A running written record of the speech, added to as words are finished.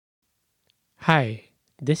Hi,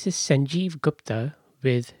 this is Sanjeev Gupta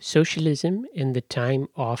with Socialism in the Time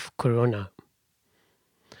of Corona.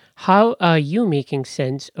 How are you making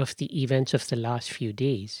sense of the events of the last few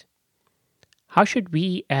days? How should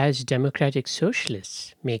we, as democratic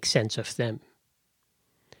socialists, make sense of them?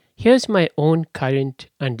 Here's my own current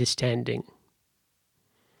understanding.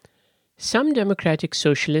 Some democratic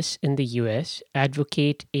socialists in the US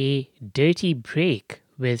advocate a dirty break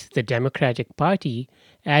with the Democratic Party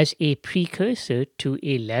as a precursor to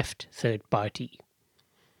a left third party.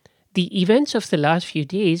 The events of the last few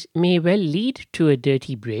days may well lead to a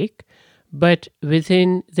dirty break, but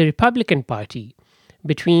within the Republican Party,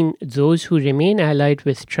 between those who remain allied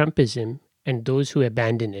with Trumpism and those who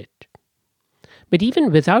abandon it. But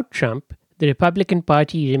even without Trump, the Republican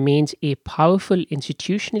Party remains a powerful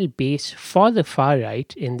institutional base for the far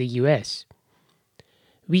right in the US.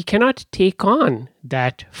 We cannot take on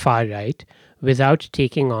that far right without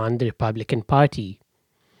taking on the Republican Party.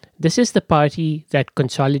 This is the party that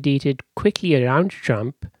consolidated quickly around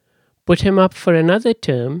Trump, put him up for another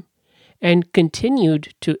term, and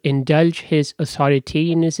continued to indulge his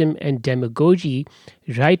authoritarianism and demagogy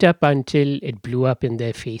right up until it blew up in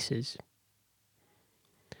their faces.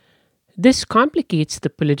 This complicates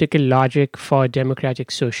the political logic for democratic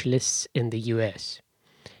socialists in the US.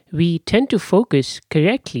 We tend to focus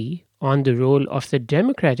correctly on the role of the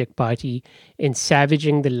Democratic Party in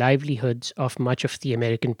savaging the livelihoods of much of the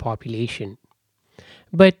American population.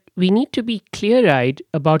 But we need to be clear eyed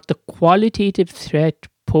about the qualitative threat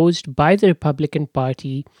posed by the Republican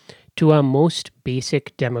Party to our most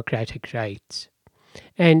basic democratic rights.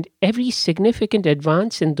 And every significant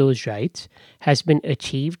advance in those rights has been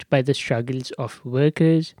achieved by the struggles of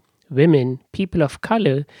workers, women, people of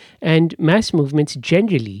color, and mass movements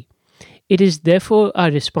generally. It is therefore our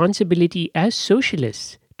responsibility as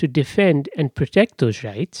socialists to defend and protect those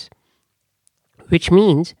rights, which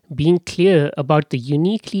means being clear about the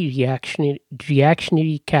uniquely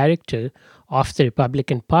reactionary character of the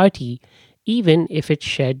Republican Party, even if it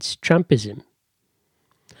sheds Trumpism.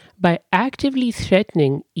 By actively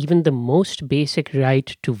threatening even the most basic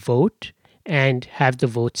right to vote and have the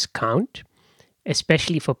votes count,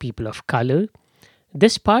 especially for people of color,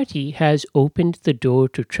 this party has opened the door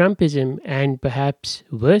to Trumpism and perhaps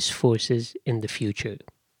worse forces in the future.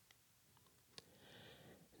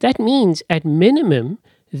 That means, at minimum,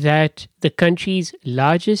 that the country's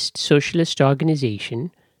largest socialist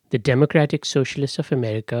organization, the Democratic Socialists of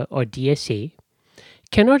America, or DSA,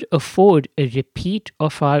 cannot afford a repeat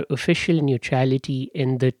of our official neutrality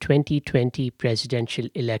in the 2020 presidential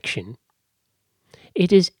election.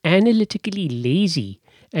 It is analytically lazy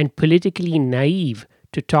and politically naive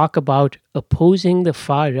to talk about opposing the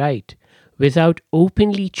far right without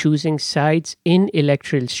openly choosing sides in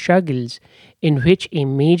electoral struggles in which a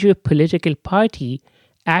major political party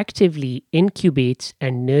actively incubates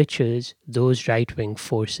and nurtures those right wing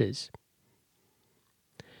forces.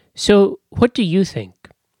 So, what do you think?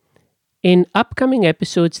 In upcoming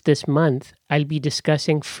episodes this month, I'll be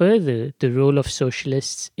discussing further the role of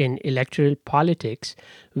socialists in electoral politics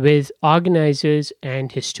with organizers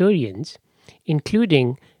and historians,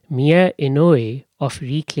 including Mia Inoue of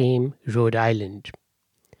Reclaim Rhode Island.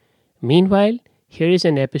 Meanwhile, here is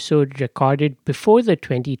an episode recorded before the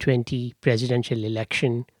 2020 presidential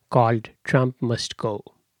election called Trump Must Go.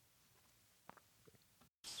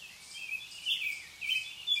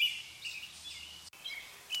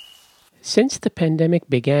 Since the pandemic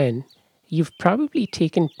began, you've probably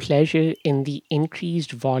taken pleasure in the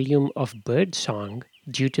increased volume of birdsong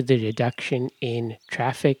due to the reduction in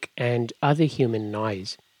traffic and other human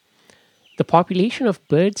noise. The population of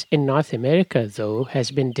birds in North America, though,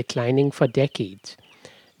 has been declining for decades.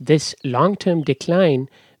 This long term decline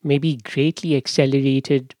may be greatly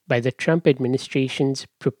accelerated by the Trump administration's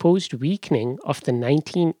proposed weakening of the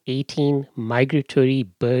 1918 Migratory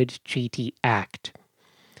Bird Treaty Act.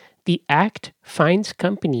 The act fines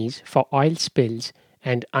companies for oil spills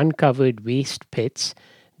and uncovered waste pits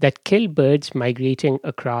that kill birds migrating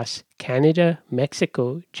across Canada,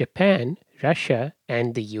 Mexico, Japan, Russia,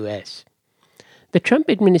 and the US. The Trump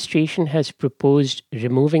administration has proposed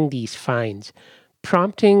removing these fines,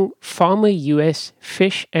 prompting former US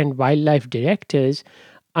fish and wildlife directors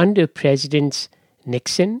under Presidents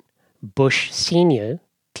Nixon, Bush Sr.,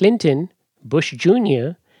 Clinton, Bush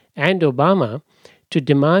Jr., and Obama to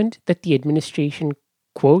demand that the administration,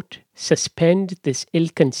 quote, suspend this ill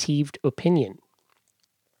conceived opinion.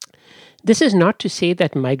 This is not to say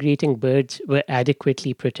that migrating birds were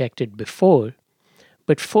adequately protected before,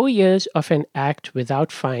 but 4 years of an act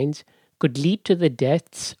without fines could lead to the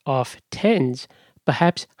deaths of tens,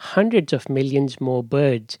 perhaps hundreds of millions more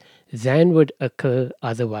birds than would occur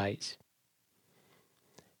otherwise.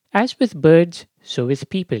 As with birds, so with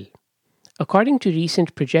people. According to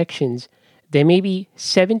recent projections, there may be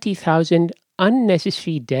 70,000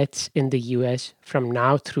 unnecessary deaths in the US from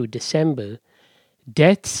now through December,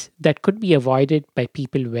 deaths that could be avoided by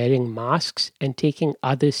people wearing masks and taking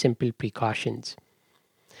other simple precautions.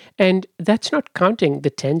 And that's not counting the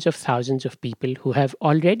tens of thousands of people who have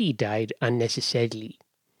already died unnecessarily.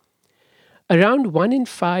 Around 1 in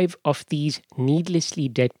 5 of these needlessly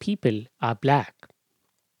dead people are black.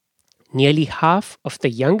 Nearly half of the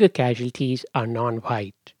younger casualties are non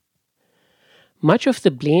white. Much of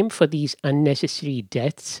the blame for these unnecessary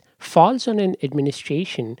deaths falls on an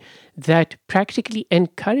administration that practically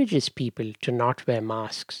encourages people to not wear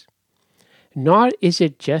masks. Nor is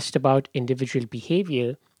it just about individual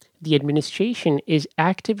behavior. The administration is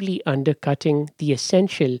actively undercutting the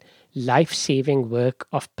essential life saving work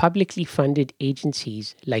of publicly funded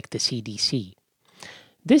agencies like the CDC.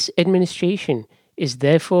 This administration is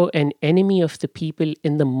therefore an enemy of the people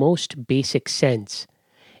in the most basic sense.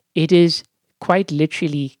 It is quite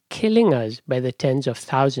literally killing us by the tens of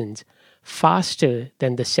thousands faster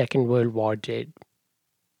than the Second World War did.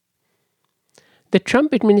 The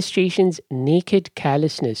Trump administration's naked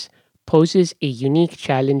callousness poses a unique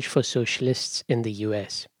challenge for socialists in the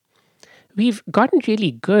US. We've gotten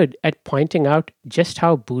really good at pointing out just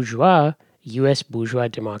how bourgeois US bourgeois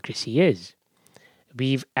democracy is.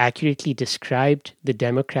 We've accurately described the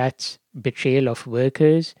Democrats' betrayal of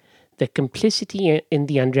workers, the complicity in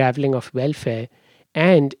the unraveling of welfare,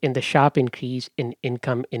 and in the sharp increase in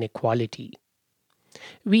income inequality.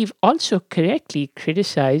 We've also correctly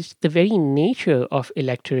criticized the very nature of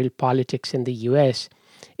electoral politics in the US,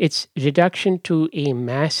 its reduction to a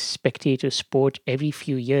mass spectator sport every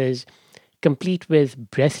few years, complete with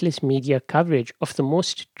breathless media coverage of the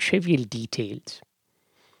most trivial details.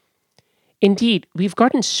 Indeed, we've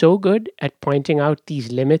gotten so good at pointing out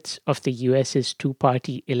these limits of the US's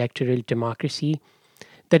two-party electoral democracy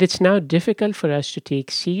that it's now difficult for us to take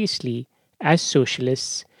seriously, as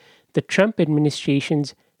socialists, the Trump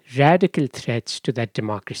administration's radical threats to that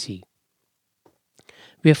democracy.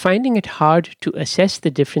 We are finding it hard to assess the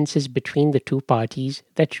differences between the two parties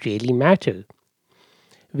that really matter.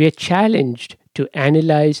 We are challenged to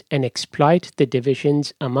analyze and exploit the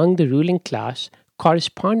divisions among the ruling class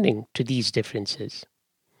corresponding to these differences.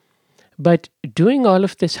 But doing all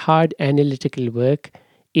of this hard analytical work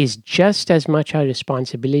is just as much our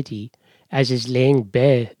responsibility as is laying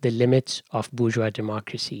bare the limits of bourgeois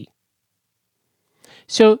democracy.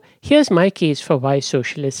 So here's my case for why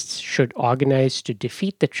socialists should organize to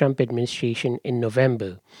defeat the Trump administration in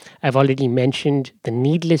November. I've already mentioned the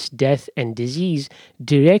needless death and disease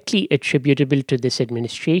directly attributable to this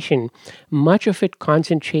administration, much of it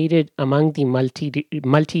concentrated among the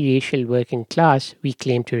multiracial working class we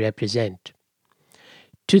claim to represent.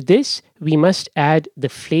 To this, we must add the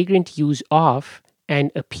flagrant use of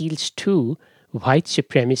and appeals to white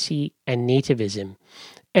supremacy and nativism.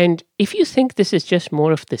 And if you think this is just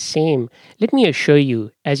more of the same, let me assure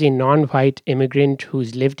you, as a non white immigrant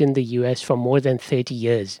who's lived in the US for more than 30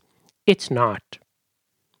 years, it's not.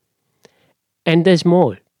 And there's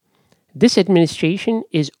more. This administration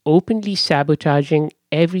is openly sabotaging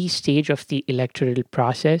every stage of the electoral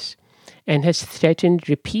process and has threatened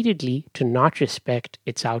repeatedly to not respect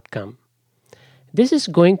its outcome. This is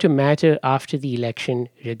going to matter after the election,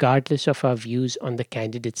 regardless of our views on the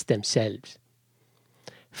candidates themselves.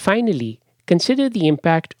 Finally, consider the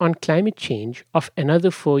impact on climate change of another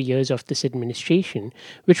 4 years of this administration,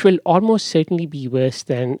 which will almost certainly be worse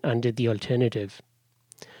than under the alternative.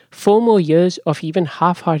 4 more years of even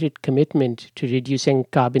half-hearted commitment to reducing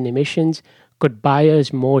carbon emissions could buy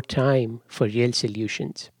us more time for real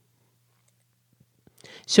solutions.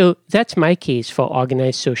 So that's my case for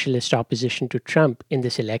organized socialist opposition to Trump in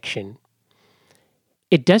this election.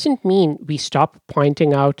 It doesn't mean we stop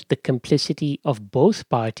pointing out the complicity of both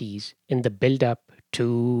parties in the build-up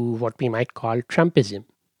to what we might call Trumpism.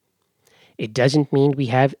 It doesn't mean we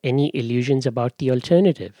have any illusions about the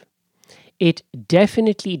alternative. It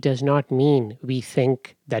definitely does not mean we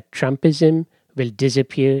think that Trumpism will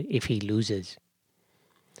disappear if he loses.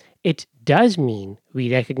 It does mean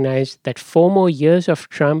we recognize that 4 more years of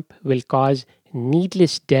Trump will cause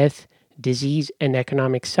needless death, disease, and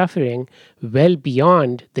economic suffering well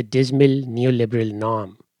beyond the dismal neoliberal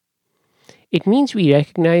norm. It means we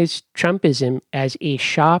recognize Trumpism as a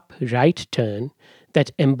sharp right turn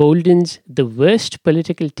that emboldens the worst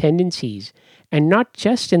political tendencies, and not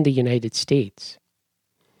just in the United States.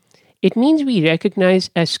 It means we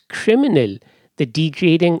recognize as criminal The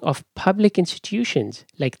degrading of public institutions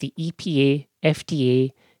like the EPA,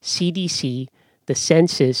 FDA, CDC, the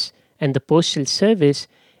census, and the Postal Service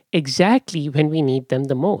exactly when we need them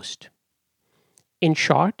the most. In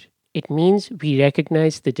short, it means we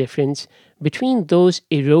recognize the difference between those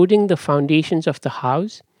eroding the foundations of the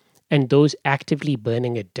house and those actively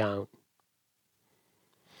burning it down.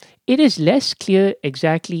 It is less clear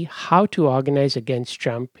exactly how to organize against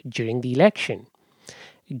Trump during the election.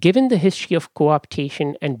 Given the history of co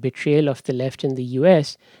optation and betrayal of the left in the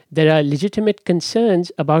US, there are legitimate concerns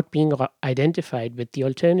about being identified with the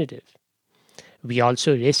alternative. We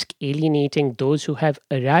also risk alienating those who have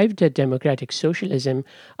arrived at democratic socialism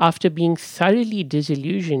after being thoroughly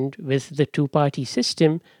disillusioned with the two party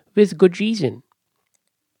system with good reason.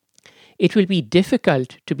 It will be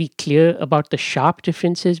difficult to be clear about the sharp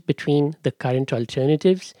differences between the current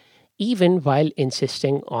alternatives, even while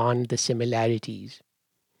insisting on the similarities.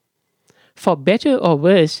 For better or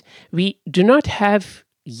worse, we do not have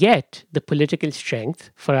yet the political strength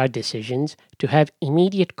for our decisions to have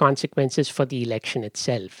immediate consequences for the election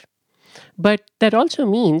itself. But that also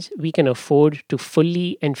means we can afford to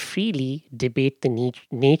fully and freely debate the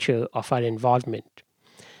nature of our involvement.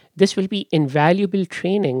 This will be invaluable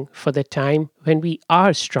training for the time when we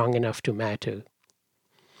are strong enough to matter.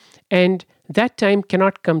 And that time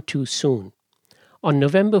cannot come too soon. On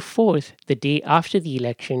November 4th, the day after the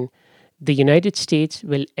election, the United States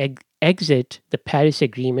will exit the Paris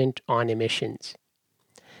Agreement on emissions.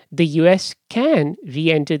 The US can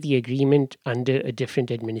re enter the agreement under a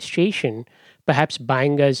different administration, perhaps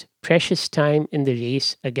buying us precious time in the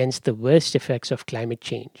race against the worst effects of climate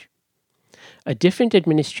change. A different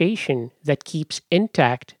administration that keeps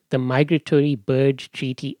intact the Migratory Bird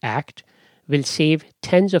Treaty Act will save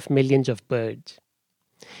tens of millions of birds.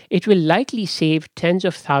 It will likely save tens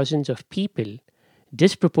of thousands of people,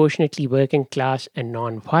 disproportionately working class and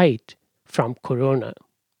non white, from corona.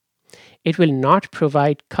 It will not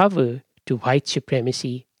provide cover to white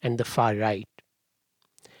supremacy and the far right.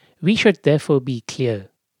 We should therefore be clear: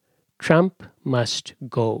 Trump must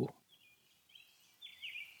go.